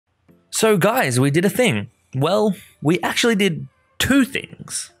So guys, we did a thing. Well, we actually did two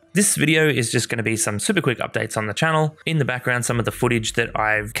things. This video is just going to be some super quick updates on the channel. In the background, some of the footage that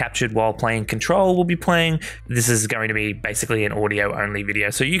I've captured while playing Control will be playing. This is going to be basically an audio only video,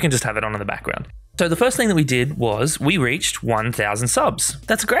 so you can just have it on in the background. So the first thing that we did was we reached 1,000 subs.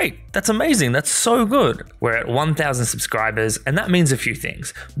 That's great. That's amazing. That's so good. We're at 1,000 subscribers, and that means a few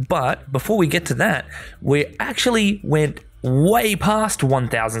things. But before we get to that, we actually went way past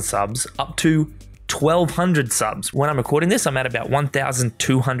 1,000 subs up to 1,200 subs. When I'm recording this, I'm at about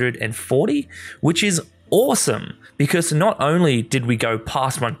 1,240, which is awesome because not only did we go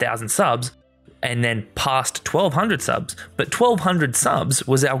past 1,000 subs and then past 1,200 subs, but 1,200 subs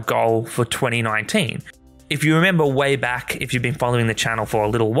was our goal for 2019. If you remember way back, if you've been following the channel for a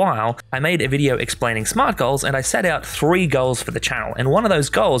little while, I made a video explaining SMART goals and I set out 3 goals for the channel. And one of those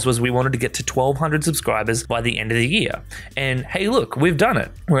goals was we wanted to get to 1,200 subscribers by the end of the year. And hey, look, we've done it.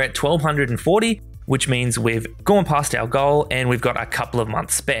 We're at 1,240, which means we've gone past our goal and we've got a couple of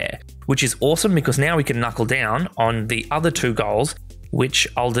months spare, which is awesome because now we can knuckle down on the other 2 goals, which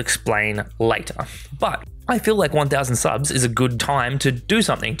I'll explain later. But I feel like 1,000 subs is a good time to do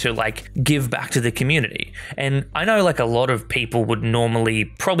something to like give back to the community. And I know like a lot of people would normally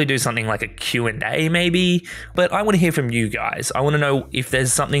probably do something like a Q&A maybe, but I want to hear from you guys. I want to know if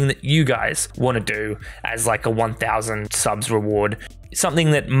there's something that you guys want to do as like a 1,000 subs reward.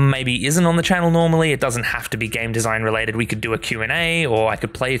 Something that maybe isn't on the channel normally. It doesn't have to be game design related. We could do a Q&A, or I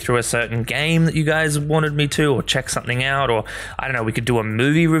could play through a certain game that you guys wanted me to, or check something out, or I don't know, we could do a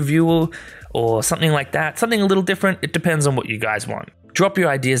movie review or something like that. Something a little different. It depends on what you guys want. Drop your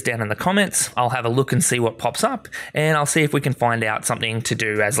ideas down in the comments. I'll have a look and see what pops up, and I'll see if we can find out something to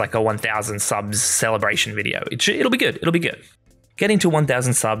do as like a 1,000 subs celebration video. It'll be good. It'll be good. Getting to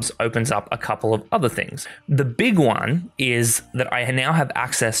 1,000 subs opens up a couple of other things. The big one is that I now have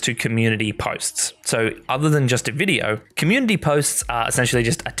access to community posts. So other than just a video, community posts are essentially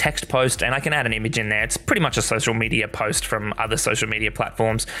just a text post, and I can add an image in there. It's pretty much a social media post from other social media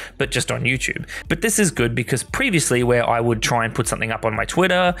platforms, but just on YouTube. But this is good because previously where I would try and put something up on my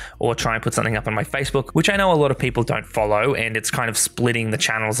Twitter or try and put something up on my Facebook, which I know a lot of people don't follow, and it's kind of splitting the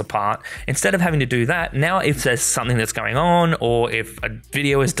channels apart. Instead of having to do that, now if there's something that's going on, or if a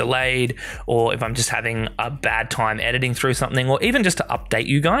video is delayed, or if I'm just having a bad time editing through something, or even just to update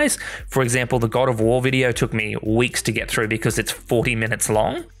you guys. For example, the God of War video took me weeks to get through because it's 40 minutes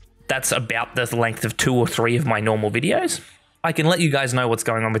long. That's about the length of 2 or 3 of my normal videos. I can let you guys know what's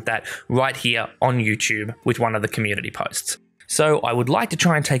going on with that right here on YouTube with one of the community posts. So I would like to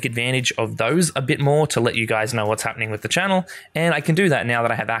try and take advantage of those a bit more to let you guys know what's happening with the channel, and I can do that now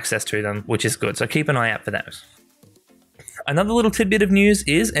that I have access to them, which is good. So keep an eye out for those. Another little tidbit of news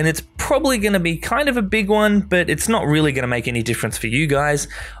is, and it's probably going to be kind of a big one, but it's not really going to make any difference for you guys,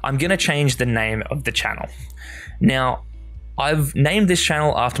 I'm going to change the name of the channel. Now, I've named this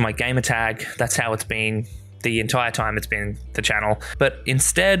channel after my gamer tag. That's how it's been the entire time it's been the channel. But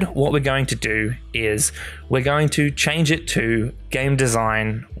instead, what we're going to do is we're going to change it to Game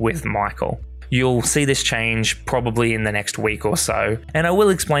Design with Michael. You'll see this change probably in the next week or so, and I will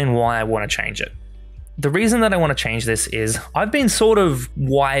explain why I want to change it. The reason that I want to change this is I've been sort of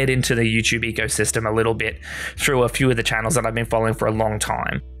wired into the YouTube ecosystem a little bit through a few of the channels that I've been following for a long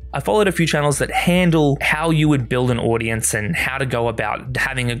time. I followed a few channels that handle how you would build an audience and how to go about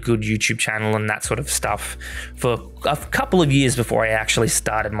having a good YouTube channel and that sort of stuff for a couple of years before I actually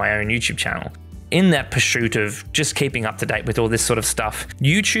started my own YouTube channel. In that pursuit of just keeping up to date with all this sort of stuff,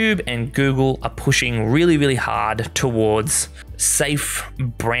 YouTube and Google are pushing really, really hard towards safe,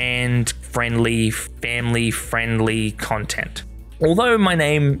 brand-friendly, family-friendly content. Although my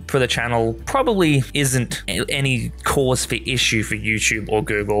name for the channel probably isn't any cause for issue for YouTube or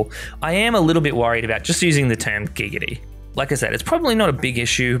Google, I am a little bit worried about just using the term giggity. Like I said, it's probably not a big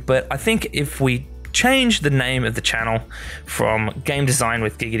issue, but I think if we change the name of the channel from Game Design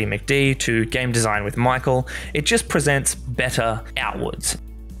with Giggity McD to Game Design with Michael, it just presents better outwards.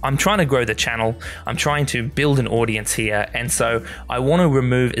 I'm trying to grow the channel, I'm trying to build an audience here, and so I want to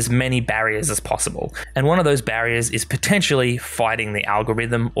remove as many barriers as possible. And one of those barriers is potentially fighting the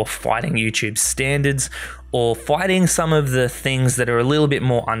algorithm, or fighting YouTube's standards, or fighting some of the things that are a little bit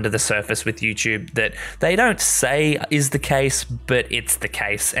more under the surface with YouTube that they don't say is the case, but it's the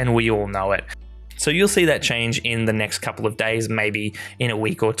case, and we all know it. So you'll see that change in the next couple of days, maybe in a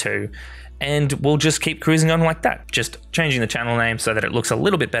week or 2. And we'll just keep cruising on like that, just changing the channel name so that it looks a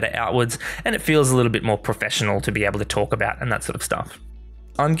little bit better outwards and it feels a little bit more professional to be able to talk about and that sort of stuff.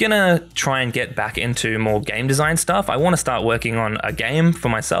 I'm gonna try and get back into more game design stuff. I want to start working on a game for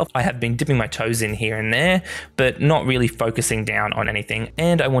myself. I have been dipping my toes in here and there, but not really focusing down on anything,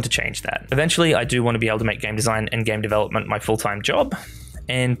 and I want to change that. Eventually, I do want to be able to make game design and game development my full-time job.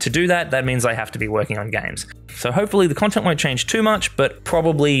 And to do that, that means I have to be working on games. So hopefully the content won't change too much, but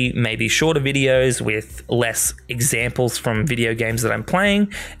probably maybe shorter videos with less examples from video games that I'm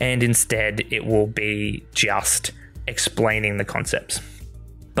playing, and instead it will be just explaining the concepts.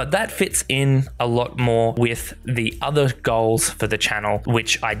 But that fits in a lot more with the other goals for the channel,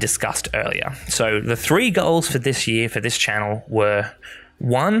 which I discussed earlier. So the 3 goals for this year for this channel were: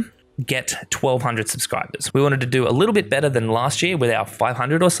 1, get 1,200 subscribers. We wanted to do a little bit better than last year with our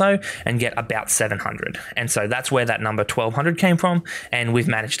 500 or so and get about 700. And so that's where that number 1,200 came from, and we've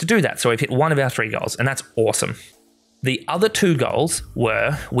managed to do that. So we've hit one of our 3 goals, and that's awesome. The other 2 goals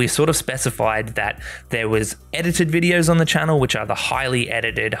were, we sort of specified that there was edited videos on the channel, which are the highly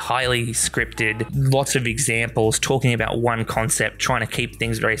edited, highly scripted, lots of examples, talking about one concept, trying to keep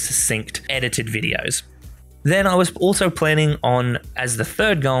things very succinct, edited videos. Then I was also planning on, as the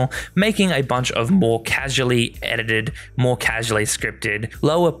 3rd goal, making a bunch of more casually edited, more casually scripted,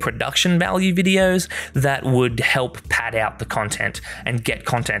 lower production value videos that would help pad out the content and get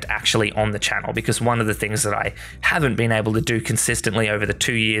content actually on the channel. Because one of the things that I haven't been able to do consistently over the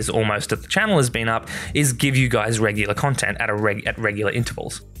 2 years almost that the channel has been up is give you guys regular content at regular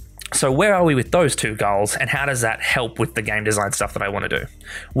intervals. So where are we with those 2 goals, and how does that help with the game design stuff that I want to do?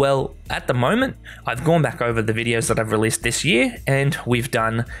 Well, at the moment, I've gone back over the videos that I've released this year, and we've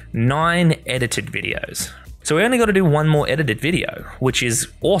done 9 edited videos. So we only got to do 1 more edited video, which is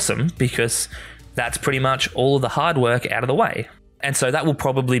awesome because that's pretty much all of the hard work out of the way. And so that will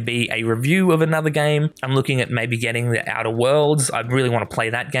probably be a review of another game. I'm looking at maybe getting the Outer Worlds. I really want to play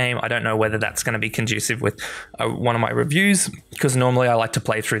that game. I don't know whether that's going to be conducive with one of my reviews, because normally I like to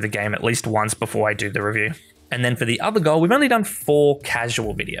play through the game at least once before I do the review. And then for the other goal, we've only done 4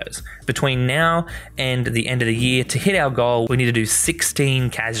 casual videos. Between now and the end of the year, to hit our goal, we need to do 16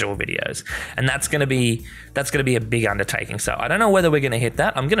 casual videos. And that's going to be a big undertaking. So I don't know whether we're going to hit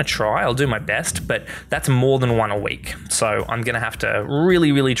that. I'm going to try, I'll do my best, but that's more than 1 a week. So I'm going to have to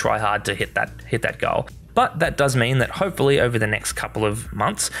really, really try hard to hit that goal. But that does mean that hopefully over the next couple of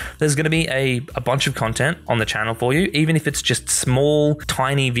months, there's going to be a bunch of content on the channel for you, even if it's just small,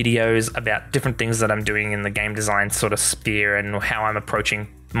 tiny videos about different things that I'm doing in the game design sort of sphere and how I'm approaching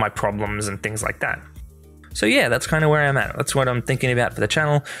my problems and things like that. So yeah, that's kind of where I'm at. That's what I'm thinking about for the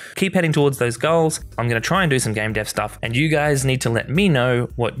channel. Keep heading towards those goals. I'm going to try and do some game dev stuff, and you guys need to let me know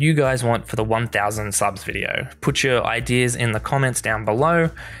what you guys want for the 1,000 subs video. Put your ideas in the comments down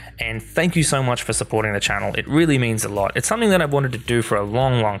below. And thank you so much for supporting the channel. It really means a lot. It's something that I've wanted to do for a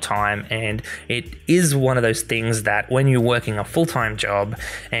long, long time. And it is one of those things that when you're working a full-time job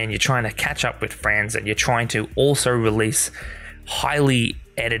and you're trying to catch up with friends and you're trying to also release highly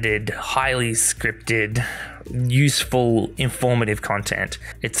edited, highly scripted, useful, informative content,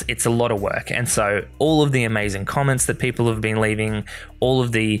 it's a lot of work. And so all of the amazing comments that people have been leaving, all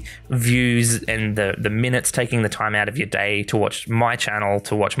of the views and the minutes, taking the time out of your day to watch my channel,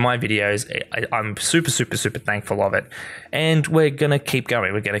 to watch my videos, I'm super, super, super thankful of it. And we're going to keep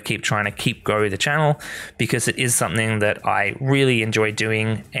going. We're going to keep trying to keep growing the channel because it is something that I really enjoy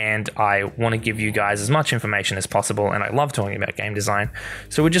doing, and I want to give you guys as much information as possible, and I love talking about game design.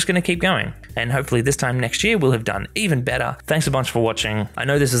 So we're just going to keep going, and hopefully this time next year we'll have done even better. Thanks a bunch for watching. I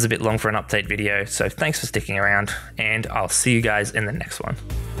know this is a bit long for an update video, so thanks for sticking around, and I'll see you guys in the next one.